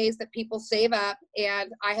 holidays that people save up,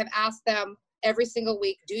 and I have asked them every single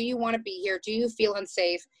week, do you want to be here? Do you feel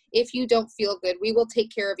unsafe? If you don't feel good, we will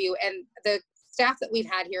take care of you. And the staff that we've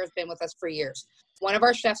had here has been with us for years. One of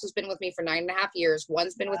our chefs has been with me for 9.5 years.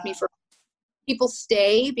 One's been with me for, people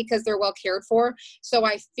stay because they're well cared for. So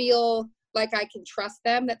I feel like I can trust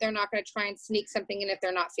them that they're not going to try and sneak something in if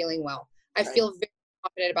they're not feeling well. I feel very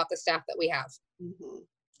confident about the staff that we have.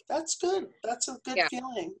 That's good. That's a good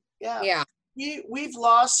feeling. Yeah. Yeah. We've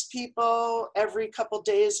lost people every couple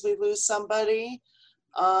days. We lose somebody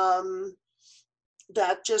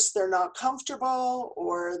that just they're not comfortable,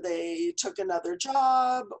 or they took another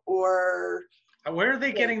job, or where are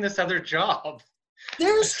they getting this other job?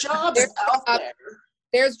 There's jobs out there.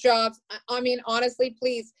 There's jobs. I mean, honestly,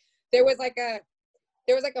 please. There was like a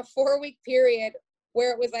 4-week period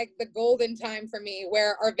where it was like the golden time for me,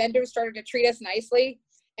 where our vendors started to treat us nicely,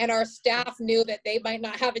 and our staff knew that they might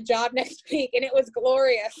not have a job next week, and it was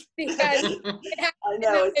glorious because I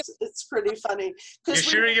know it's pretty funny. You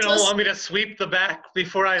sure you don't want me to sweep the back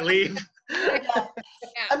before I leave?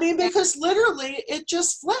 I mean, because literally it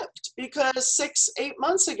just flipped, because 6-8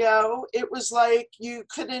 months ago, it was like you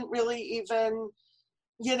couldn't really even,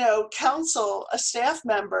 counsel a staff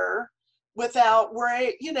member without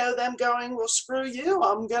them going, well, screw you,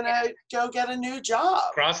 I'm going to go get a new job.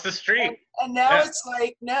 Across the street. And now it's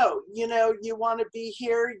like, no, you want to be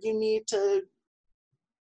here, you need to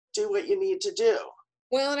do what you need to do.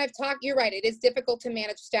 Well, and you're right. It is difficult to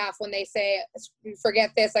manage staff when they say,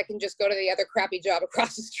 forget this, I can just go to the other crappy job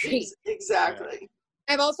across the street. Exactly.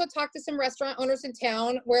 I've also talked to some restaurant owners in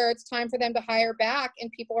town where it's time for them to hire back,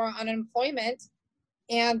 and people are on unemployment,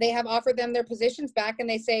 and they have offered them their positions back, and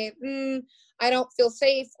they say, I don't feel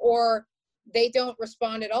safe, or they don't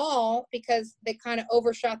respond at all because they kind of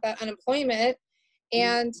overshot that unemployment,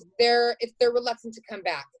 and they're reluctant to come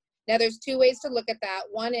back. Now, there's 2 ways to look at that.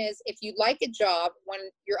 One is, if you like a job, when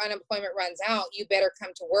your unemployment runs out, you better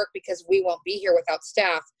come to work because we won't be here without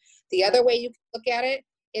staff. The other way you can look at it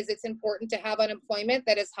is it's important to have unemployment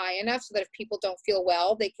that is high enough so that if people don't feel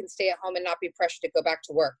well, they can stay at home and not be pressured to go back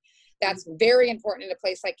to work. That's very important in a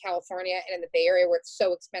place like California and in the Bay Area where it's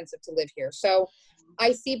so expensive to live here. So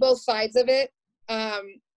I see both sides of it.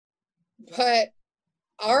 But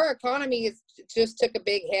our economy just took a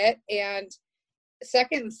big hit, and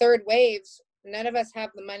second and third waves, none of us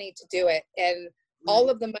have the money to do it. And all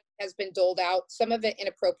of the money has been doled out, some of it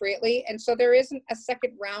inappropriately. And so there isn't a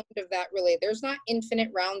second round of that really. There's not infinite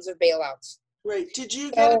rounds of bailouts. Right. Did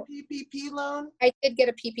you get a PPP loan? I did get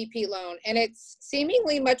a PPP loan, and it's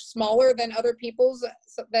seemingly much smaller than other people's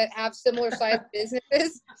that have similar sized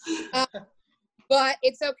businesses. But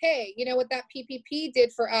it's okay. You know what that PPP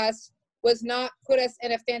did for us was not put us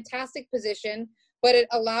in a fantastic position, but it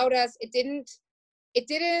allowed us, it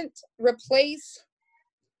didn't replace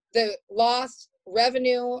the lost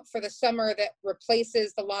revenue for the summer that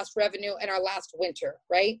replaces the lost revenue in our last winter,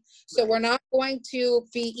 right? So we're not going to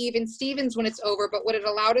be even Stevens when it's over, but what it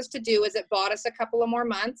allowed us to do is it bought us a couple of more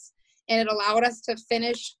months, and it allowed us to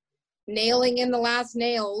finish nailing in the last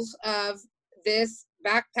nails of this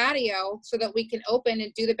back patio so that we can open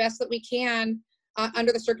and do the best that we can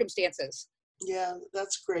under the circumstances. Yeah,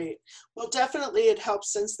 that's great. Well, definitely it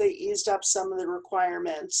helps since they eased up some of the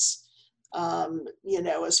requirements, you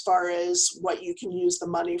know, as far as what you can use the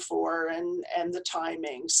money for and the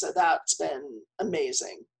timing. So that's been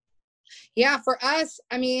amazing. Yeah, for us,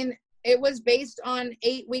 I mean, it was based on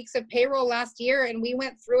 8 weeks of payroll last year, and we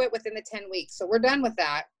went through it within the 10 weeks. So we're done with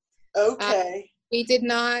that. Okay. We did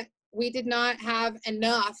not have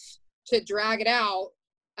enough to drag it out.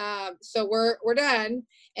 So we're done,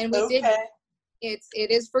 and we did. It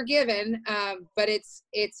is forgiven, but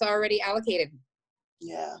it's already allocated.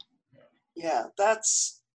 Yeah. Yeah,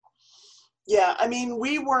 I mean,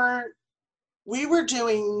 we were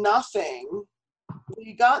doing nothing.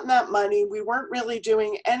 We gotten that money. We weren't really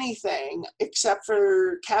doing anything except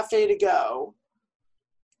for Cafe to Go.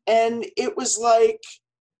 And it was like,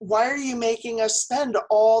 why are you making us spend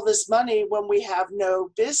all this money when we have no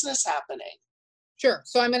business happening? Sure.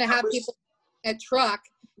 So I'm going to have people in a truck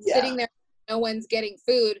sitting there. No one's getting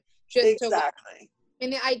food. Exactly. I mean,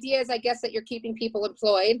 the idea is, I guess, that you're keeping people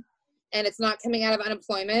employed, and it's not coming out of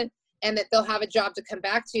unemployment, and that they'll have a job to come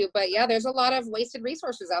back to. But yeah, there's a lot of wasted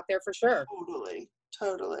resources out there for sure.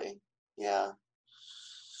 Totally. Yeah.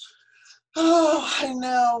 Oh, I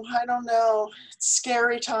know. I don't know. It's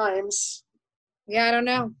scary times. Yeah, I don't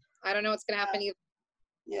know what's going to happen either.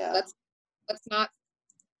 Yeah. Let's not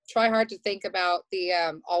try hard to think about the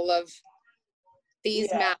all of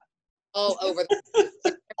these maps all over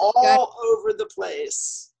the all over the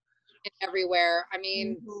place and everywhere. I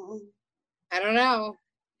mean, I don't know.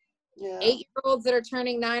 Yeah. 8-year-olds that are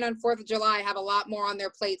turning 9 on 4th of July have a lot more on their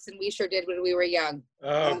plates than we sure did when we were young.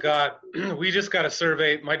 Oh God, we just got a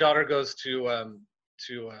survey. My daughter goes to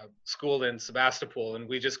school in Sebastopol, and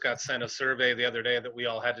we just got sent a survey the other day that we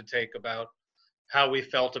all had to take about how we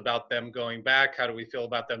felt about them going back. How do we feel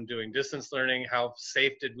about them doing distance learning? How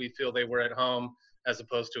safe did we feel they were at home as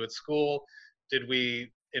opposed to at school? Did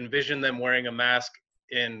we envision them wearing a mask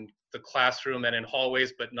in the classroom and in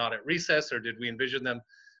hallways, but not at recess? Or did we envision them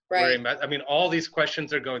wearing masks? I mean, all these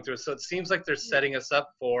questions are going through. So it seems like they're setting us up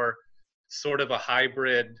for sort of a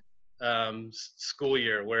hybrid school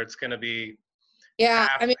year where it's going to be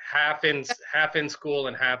half in school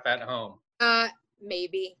and half at home.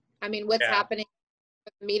 Maybe. I mean, what's happening?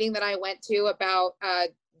 The meeting that I went to about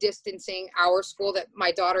distancing our school that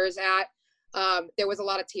my daughter is at, there was a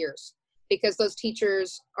lot of tears because those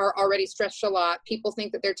teachers are already stretched a lot. People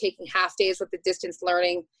think that they're taking half days with the distance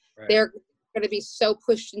learning. Right. They're going to be so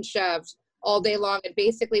pushed and shoved all day long. And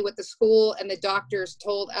basically what the school and the doctors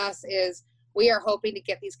told us is we are hoping to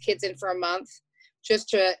get these kids in for a month just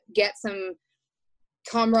to get some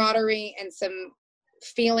camaraderie and some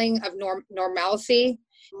feeling of normalcy.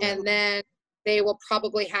 And then they will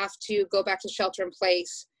probably have to go back to shelter in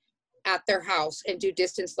place at their house and do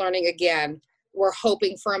distance learning again. We're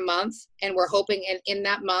hoping for a month, and we're hoping in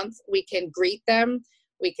that month we can greet them,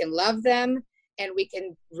 we can love them, and we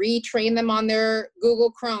can retrain them on their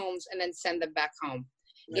Google Chromes and then send them back home.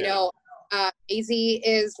 Yeah. You know, Maisie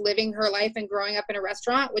is living her life and growing up in a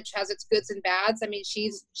restaurant, which has its goods and bads. I mean, she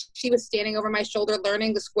was standing over my shoulder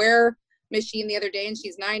learning the square machine the other day, and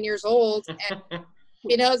she's 9 years old, and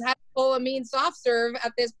she knows how to pull a mean soft serve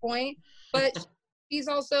at this point, but she's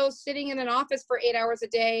also sitting in an office for 8 hours a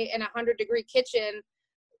day in a 100-degree kitchen,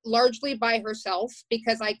 largely by herself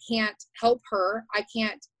because I can't help her. I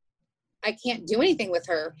can't do anything with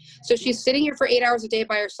her. So she's sitting here for 8 hours a day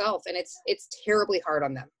by herself, and it's terribly hard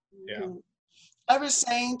on them. Yeah. I was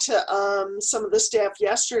saying to some of the staff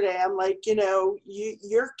yesterday, I'm like, you know,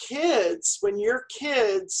 your kids, when your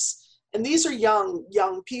kids, and these are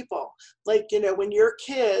young people, like, you know, when your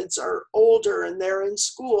kids are older and they're in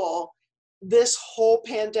school, this whole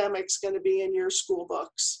pandemic's going to be in your school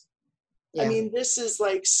books. Yeah. I mean, this is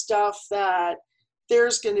like stuff that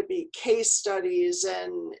there's going to be case studies,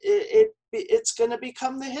 and it's it's going to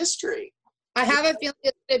become the history. I have a feeling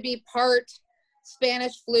it's going to be part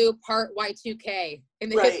Spanish flu, part Y2K in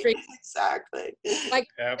the history. Exactly. Like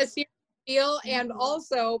a serious deal, and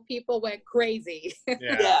also people went crazy.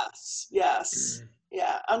 Yes.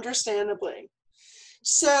 Yeah, understandably.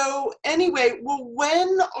 So anyway, well,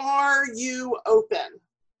 when are you open?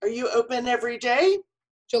 Are you open every day?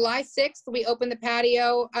 July 6th, we open the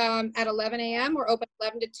patio at 11 a.m. We're open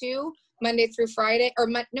 11 to 2, Monday through Friday.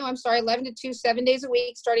 11 to 2, 7 days a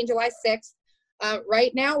week, starting July 6th.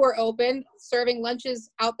 Right now, we're open, serving lunches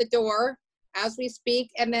out the door as we speak.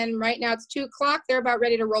 And then right now, it's 2 o'clock. They're about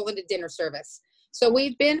ready to roll into dinner service. So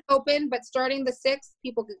we've been open, but starting the 6th,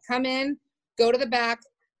 people can come in, go to the back,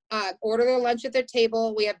 order their lunch at their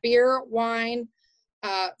table. We have beer, wine,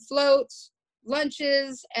 floats,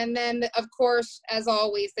 lunches, and then of course, as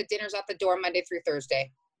always, the dinner's at the door Monday through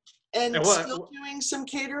Thursday. And still doing some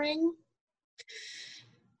catering?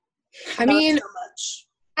 I mean, not so much.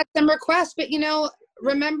 Had some requests, but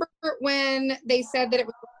remember when they said that it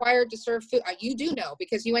was required to serve food? You do know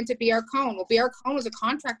because you went to BR Cone. Well, BR Cone was a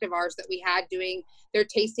contract of ours that we had doing their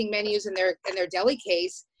tasting menus and their deli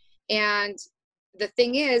case. And the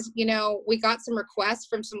thing is, we got some requests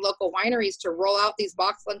from some local wineries to roll out these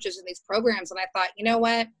box lunches and these programs. And I thought, you know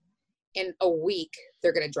what? In a week,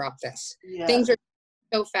 they're going to drop this. Yeah. Things are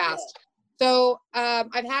so fast. Yeah. So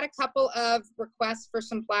I've had a couple of requests for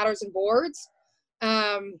some platters and boards.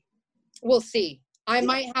 We'll see. I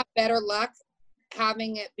might have better luck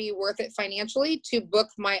having it be worth it financially to book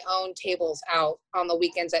my own tables out on the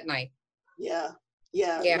weekends at night. Yeah,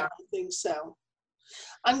 I think so.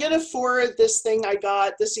 I'm going to forward this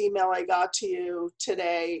email I got to you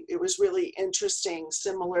today. It was really interesting,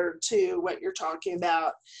 similar to what you're talking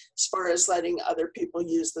about as far as letting other people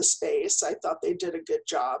use the space. I thought they did a good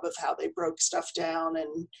job of how they broke stuff down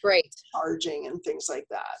and charging and things like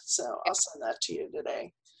that. So I'll send that to you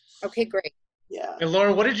today. Okay, great. Yeah. And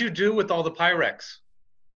Lauren, what did you do with all the Pyrex?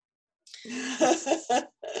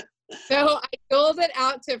 So I sold it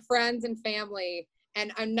out to friends and family.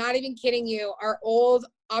 And I'm not even kidding you. Our old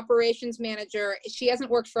operations manager, she hasn't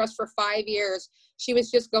worked for us for 5 years. She was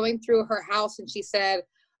just going through her house and she said,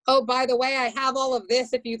 oh, by the way, I have all of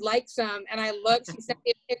this if you'd like some. And I looked, she sent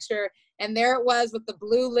me a picture, and there it was with the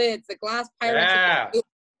blue lids, the glass Pyrex. Yeah.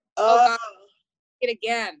 Oh, God, it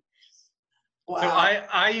again. Wow. So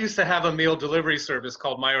I used to have a meal delivery service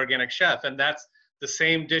called My Organic Chef, and that's the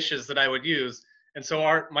same dishes that I would use. And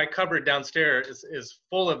so my cupboard downstairs is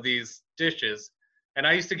full of these dishes. And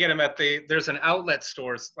I used to get them there's an outlet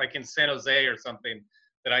store like in San Jose or something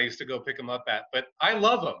that I used to go pick them up at. But I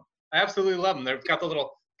love them. I absolutely love them. They've got the little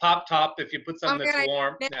pop top if you put something that's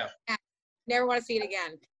warm. Never want to see it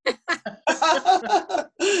again.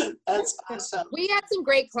 That's awesome. We had some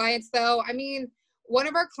great clients though. I mean, one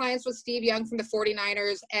of our clients was Steve Young from the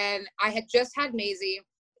 49ers, and I had just had Maisie,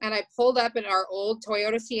 and I pulled up in our old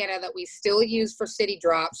Toyota Sienna that we still use for city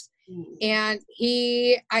drops. And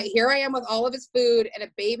here I am with all of his food and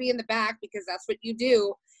a baby in the back because that's what you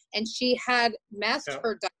do. And she had messed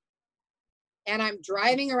her diaper. And I'm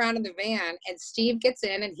driving around in the van, and Steve gets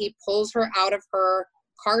in and he pulls her out of her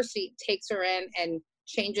car seat, takes her in, and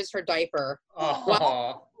changes her diaper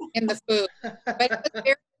while in the food. But it was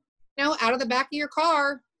very, out of the back of your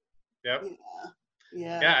car. Yep.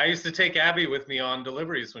 Yeah. I used to take Abby with me on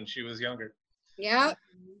deliveries when she was younger. Yeah.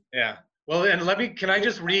 Yeah. Well, and can I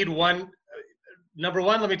just read one? Number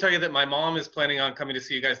one, let me tell you that my mom is planning on coming to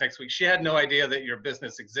see you guys next week. She had no idea that your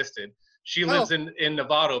business existed. She lives in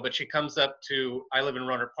Novato, but she comes up I live in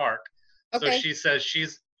Rohnert Park. Okay. So she says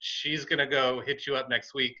she's going to go hit you up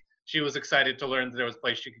next week. She was excited to learn that there was a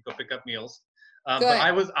place she could go pick up meals. But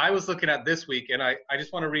I was looking at this week, and I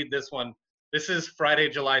just want to read this one. This is Friday,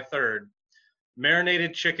 July 3rd.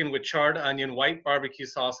 Marinated chicken with charred onion, white barbecue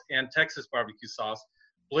sauce, and Texas barbecue sauce.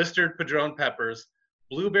 Blistered padron peppers,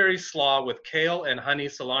 blueberry slaw with kale and honey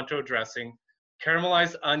cilantro dressing,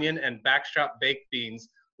 caramelized onion and backstrap baked beans,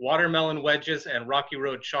 watermelon wedges, and Rocky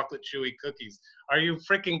Road chocolate chewy cookies. Are you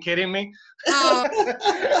freaking kidding me?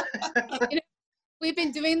 We've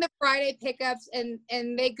been doing the Friday pickups, and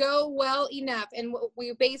they go well enough. And what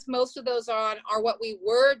we base most of those on are what we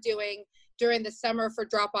were doing during the summer for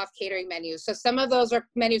drop-off catering menus. So some of those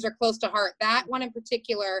menus are close to heart. That one in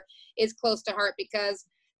particular is close to heart because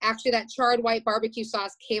actually that charred white barbecue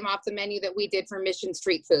sauce came off the menu that we did for Mission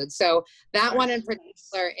Street Food. So that one in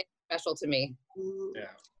particular is special to me. Yeah.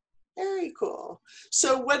 Very cool.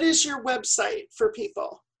 So what is your website for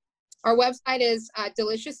people? Our website is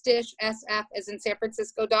Delicious Dish SF as in San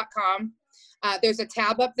Francisco.com. There's a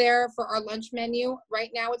tab up there for our lunch menu.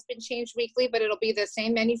 Right now it's been changed weekly, but it'll be the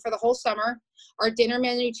same menu for the whole summer. Our dinner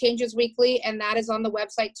menu changes weekly, and that is on the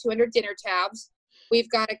website, 200 dinner tabs. We've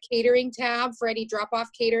got a catering tab for any drop-off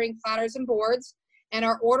catering platters and boards. And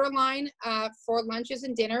our order line for lunches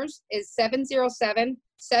and dinners is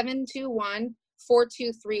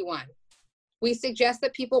 707-721-4231. We suggest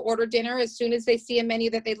that people order dinner as soon as they see a menu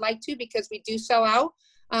that they'd like to, because we do sell out,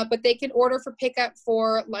 but they can order for pickup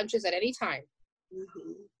for lunches at any time.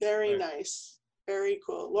 Mm-hmm. Very nice. Very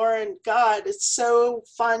cool. Lauren, God, it's so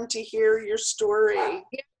fun to hear your story. Yeah,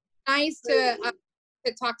 nice to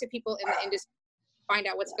talk to people in the industry, find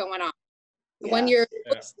out what's going on. When you're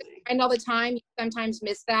and all the time, you sometimes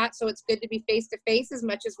miss that. So it's good to be face to face as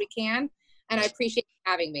much as we can. And I appreciate you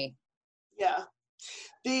having me. Yeah.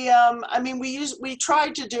 I mean, we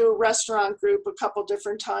tried to do a restaurant group a couple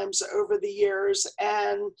different times over the years,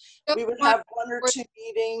 and we would have one or two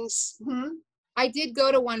meetings. I did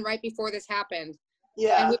go to one right before this happened.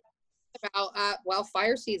 Yeah. And we talked about,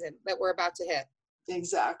 fire season that we're about to hit.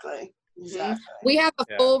 Exactly. Exactly. We have a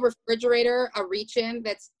full refrigerator, a reach-in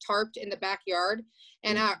that's tarped in the backyard.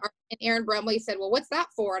 And Aaron Brumley said, well, what's that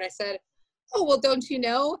for? And I said, oh, well, don't you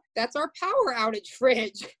know? That's our power outage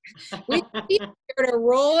fridge. We keep here to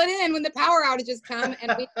roll it in when the power outages come.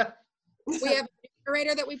 And we have a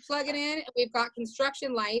generator that we plug it in, and we've got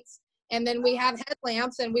construction lights. And then we have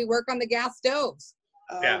headlamps, and we work on the gas stoves.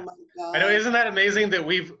 Oh yeah. My God. I know, isn't that amazing that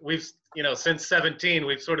we've since 17,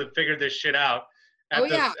 we've sort of figured this shit out.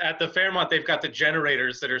 At the Fairmont, they've got the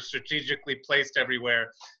generators that are strategically placed everywhere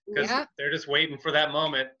because they're just waiting for that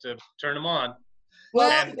moment to turn them on.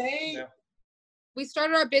 Well, we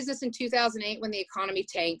started our business in 2008 when the economy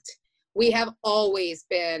tanked. We have always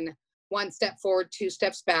been one step forward, two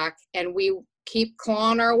steps back, and we keep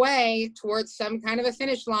clawing our way towards some kind of a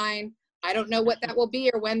finish line. I don't know what that will be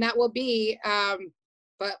or when that will be,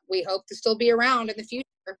 but we hope to still be around in the future.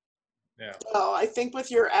 Yeah. Well, I think with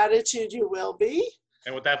your attitude, you will be.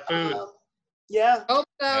 And with that food. Yeah. Hope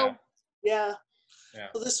so. Yeah.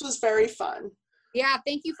 Well, this was very fun. Yeah.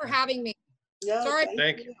 Thank you for having me. Yeah. Sorry.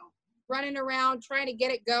 Thank you. Running around trying to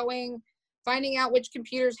get it going, finding out which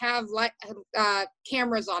computers have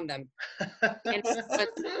cameras on them.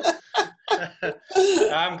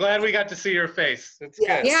 I'm glad we got to see your face. It's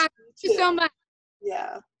good. Yeah. Thank you so much.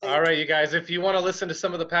 Yeah. All right, you guys, if you want to listen to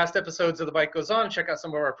some of the past episodes of The Bite Goes On, check out some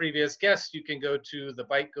of our previous guests, you can go to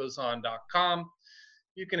thebitegoeson.com.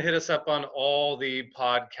 You can hit us up on all the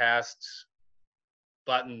podcast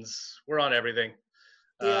buttons. We're on everything.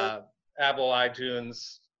 Apple,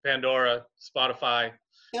 iTunes, Pandora, Spotify,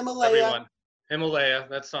 everyone. Himalaya,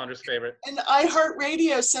 that's Sandra's favorite. And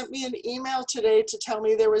iHeartRadio sent me an email today to tell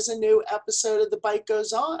me there was a new episode of The Bite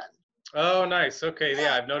Goes On. Oh, nice. Okay,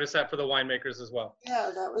 yeah, I've noticed that for the winemakers as well.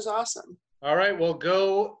 Yeah, that was awesome. All right, well,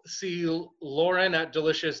 go see Lauren at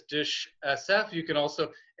Delicious Dish SF. You can also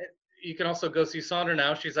go see Sandra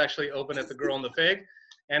now. She's actually open at the Girl in the Fig.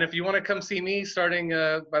 And if you want to come see me, starting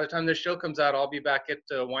by the time this show comes out, I'll be back at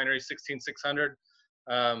Winery 16600,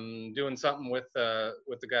 doing something with the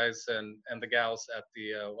guys and the gals at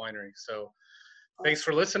the winery. So thanks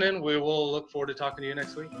for listening. We will look forward to talking to you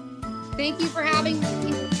next week. Thank you for having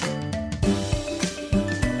me.